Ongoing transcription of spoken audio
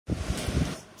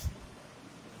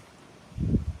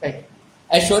Right.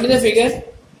 I showed you the figure.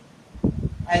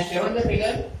 I shown the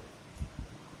figure.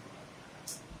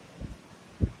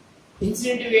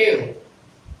 Incident wave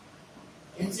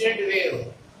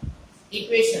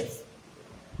equation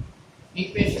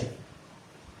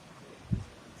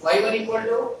y1 equal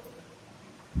to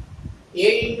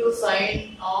a into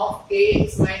sine of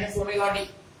kx minus omega t.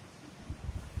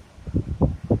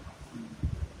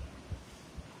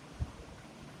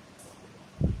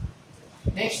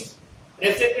 Next,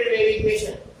 reflected wave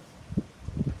equation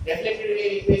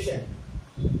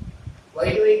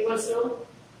y2 equals to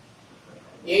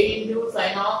a into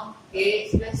sine of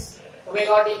kx plus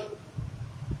omega t.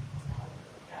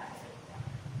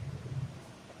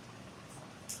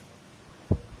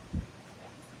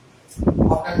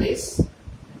 After this,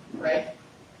 right?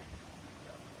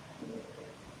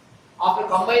 After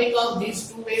combining of these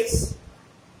two waves,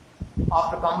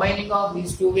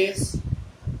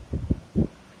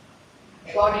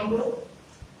 according to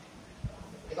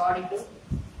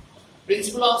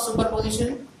principle of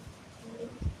superposition,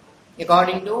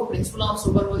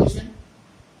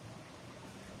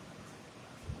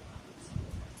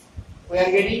 we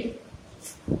are getting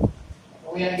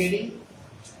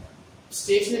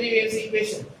stationary waves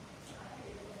equation.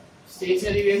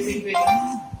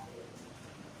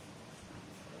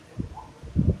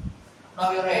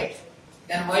 Now you are right.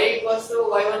 Then y equals to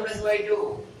y1 plus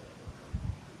y2.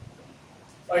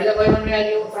 What is the y1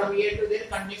 value from here to there?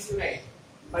 Continuously write.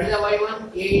 What is the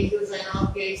y1? A into sine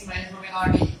of kx minus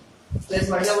omega t. Plus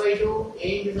what is the y2? A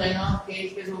into sine of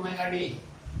kx plus omega t.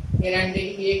 Here I am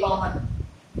taking a common.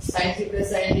 Sin c plus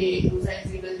sin d. 2 sin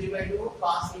c plus 3 by 2.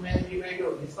 Cos c minus 3 by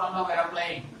 2. This formula we are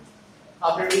applying.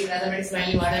 After doing mathematics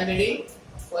finally what I am getting?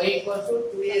 Y equals to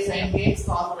 2a sin kx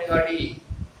cos omega t.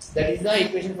 That is the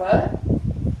equation for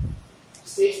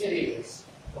stationary waves.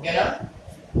 Okay now?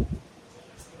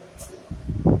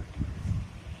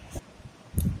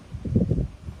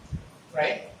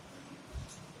 Right?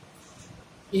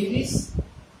 In this,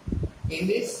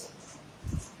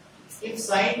 if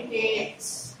sin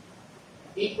kx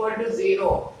equal to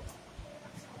 0,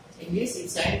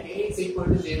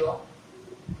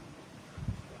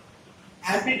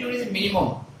 amplitude is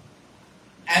minimum.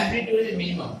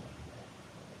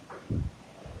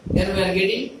 Then we are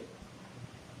getting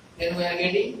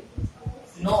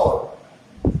node.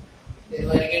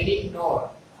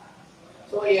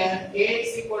 So here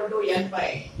kx equal to n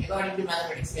pi according to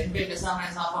mathematics. N pi plus or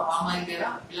minus half of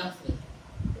formula belongs to.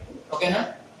 Okay na?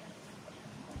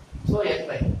 So n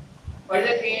pi. What is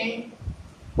the k?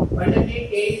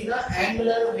 K is the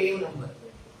angular wave number.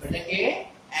 What is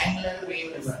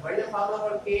the formula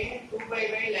for k? 2 pi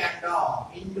by lambda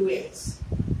into x.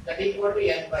 That equal to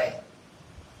n pi.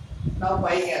 Now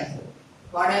pi cancel.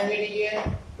 What I am getting here?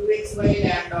 2x by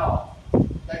lambda.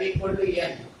 That equal to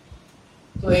n.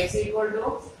 So x equal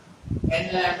to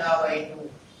n lambda by 2.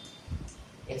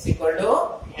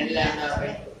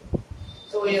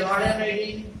 So here what I am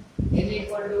writing? N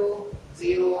equal to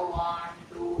 0, 1,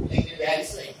 2, like the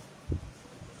values like.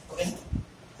 Okay.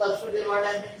 Substitute what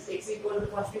happens? X equal to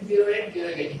first is 0, right?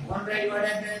 0 getting. 1 right, what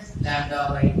happens? Lambda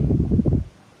by 2.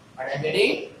 What I am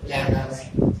getting? Lambda by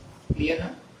 2. Clear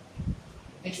now?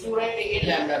 Next 2 right, again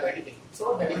lambda by 2.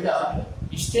 So that is the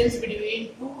distance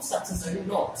between two successive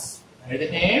nodes. That is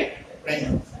the name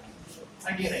prime.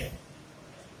 And here right.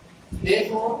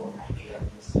 Therefore,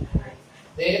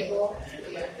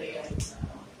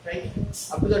 right?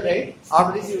 Up to the right.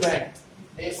 After this you write.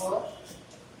 Therefore,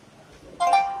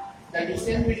 the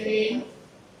distance between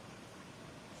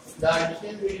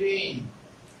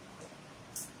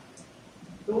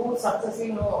two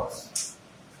successive nodes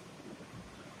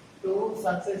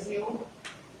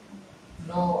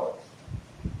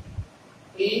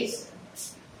is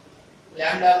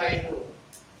lambda by 2.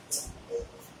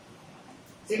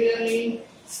 Similarly,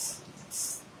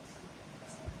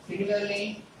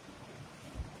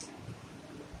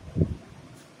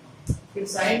 if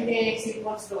sin kx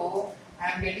equals to, I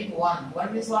am getting 1.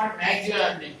 1 is what? Maximum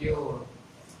amplitude.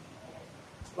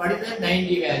 What is the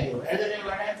 90 value? At the time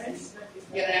what happens?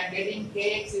 Here I am getting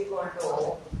kx equal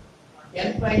to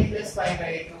n pi plus pi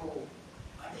by 2.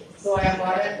 So I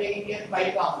am taking here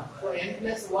pi common. So n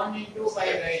plus 1 into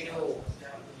pi by 2.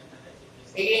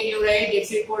 Again you write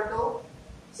x equal to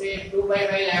say 2 pi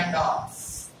by lambda.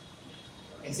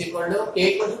 X equal to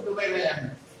k equals to 2 pi by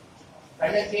lambda.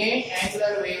 But the k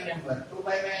angular wave number 2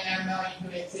 pi by lambda into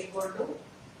x equal to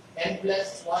n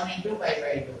plus 1 into pi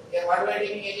by 2. Here what we are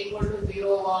taking n equal to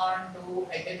 0, 1, 2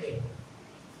 like that.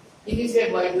 In this way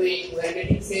by doing we are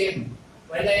getting same.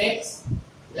 What is the x?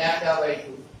 Lambda by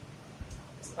 2.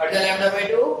 What is the lambda by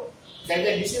 2? That is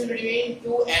the distance between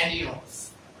two antinomers.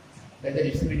 That's the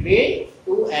difference between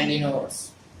two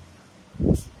antinodes.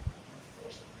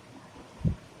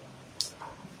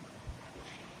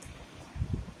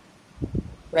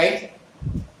 Right?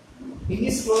 In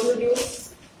this closure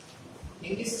tubes,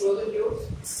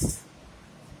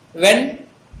 when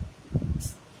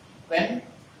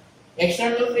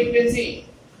external frequency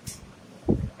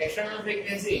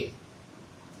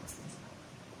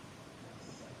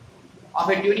of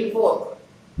a tuning fork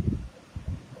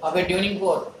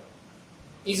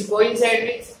is coincide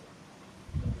with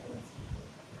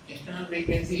external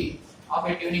frequency of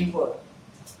a tuning fork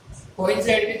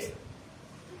coincide with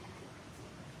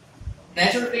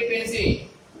natural frequency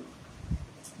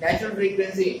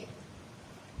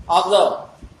of the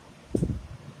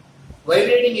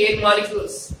vibrating air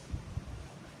molecules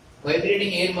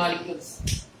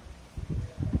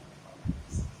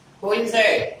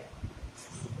coincide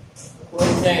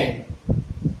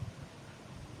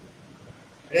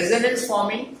resonance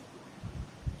forming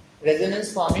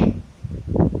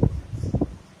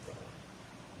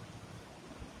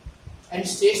and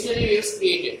stationary waves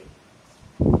created.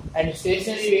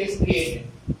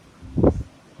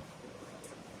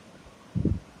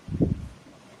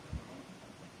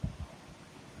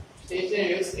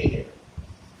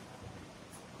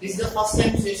 This is the first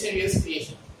time stationary waves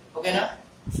creation. Okay, na?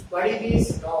 What is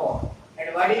this node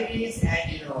and what is this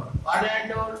antinode? What I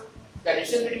told, the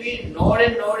distance between node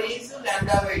and node is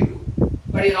lambda by 2.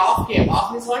 But in off came,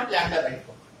 off means what? Lambda by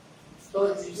 4.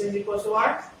 So this distance equals to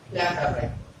what? Lambda by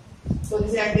 2. So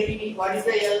this I am taking what is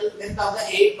the L length of the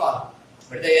A column?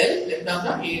 What is the L length of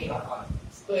the A column?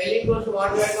 So L equals to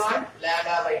what we are going?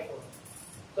 Lambda by 4.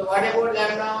 So what about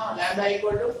lambda? Lambda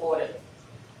equal to 4L.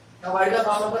 Now what is the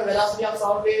formula for velocity of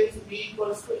sound waves? V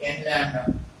equals to n lambda.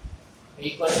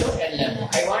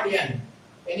 I want n.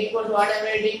 N equals to what I am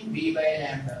writing? V by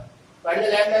lambda. What is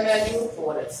the lambda value?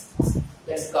 4S.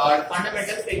 That's called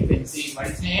fundamental frequency. What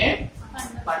is its name?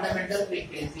 Fundamental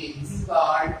frequency. This is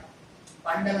called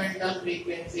fundamental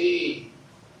frequency.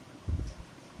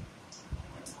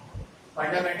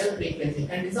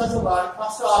 And this is also called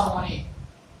first harmonic.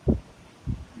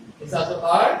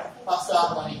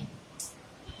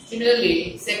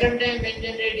 Similarly, second time when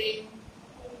generating,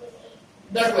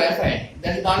 that we are finding.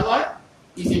 That is called what?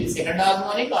 Is it second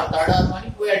harmonic or third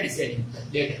harmonic? We are deciding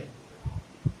later.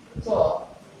 So,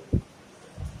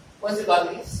 what's the call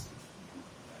this?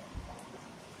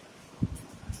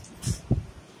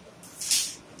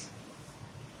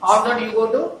 After you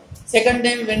go to second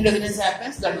time when resonance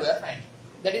happens, that we are finding.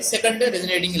 That is second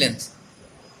resonating length.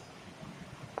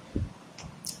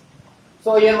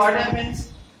 So here what happens?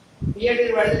 Here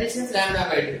the distance lambda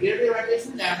by 2. Here the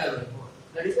distance lambda by 4.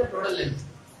 That is the total length.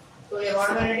 So here what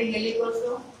am I writing? L equals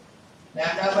to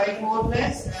lambda by 4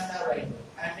 plus lambda by 2.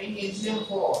 I am taking LCM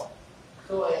 4.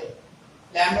 So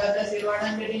lambda plus here what I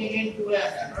am getting again? 2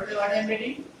 lambda. Total what I am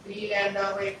getting? 3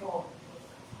 lambda by 4.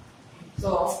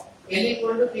 So L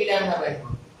equal to 3 lambda by 4.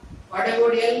 What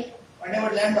about L? What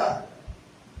about lambda?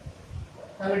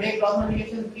 Now we take cross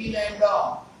multiplication 3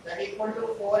 lambda. That equal to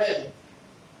 4L.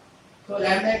 So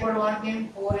lambda equal to what came?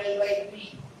 4L by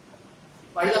 3.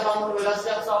 What is the formula for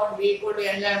velocity of sound? V equal to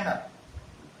n lambda.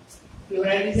 If you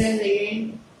write this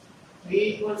again,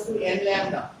 V equals to n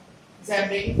lambda. This I am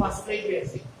taking first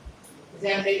frequency.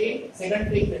 This I am taking second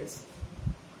frequency.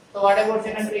 So what about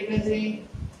second frequency?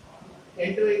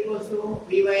 N2 equals to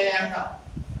V by lambda.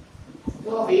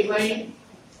 So V by,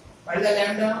 what is the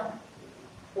lambda?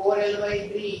 4L by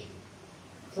 3.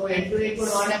 So N2 equal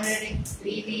to what I am writing?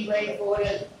 3V by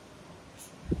 4L.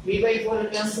 V by 4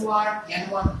 comes to what?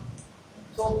 N1.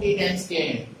 So 3 times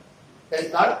Kn. That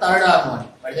is called third harmonic.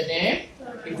 What is the name?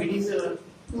 If it is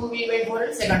 2V by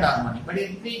 4L, second harmonic. But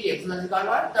in 3 cases, that is called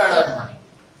what? Third harmonic.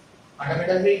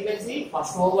 Fundamental frequency,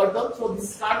 first overtone. So this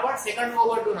is called what? Second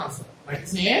overtone also. What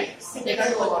is the name?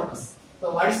 Second overtone.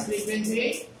 So what is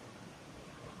frequency?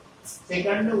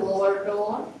 Second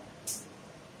overtone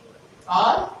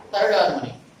or third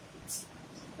harmonic.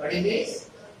 What is this?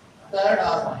 Third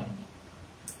harmonic.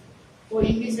 So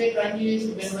in this way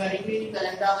continuously when we are increasing the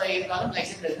length of the air column, like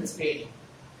it resonance creating.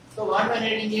 So what we are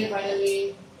writing here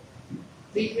finally,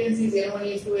 frequency is N1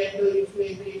 is to N2 is to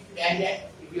N3 is to and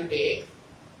if you take,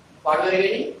 what we are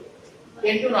getting?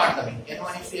 N2 not coming,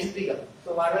 N1 is to N3 coming.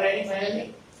 So what we are writing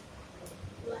finally?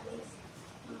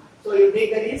 So you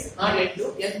take that is not N2,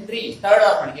 N3, third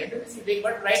harmonic. N2 is you take,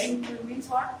 but writing means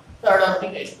what? Third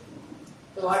harmonic.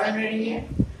 So what I am writing here?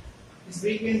 This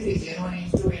frequency is N1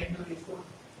 is to N2 is to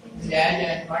dash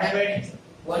and what I am writing?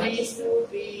 1 is to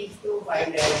 3 is to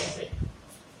 5 dash.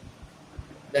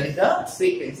 That is the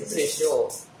frequency ratio.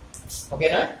 Okay,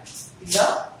 na? In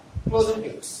the closure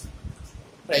tubes.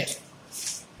 Right.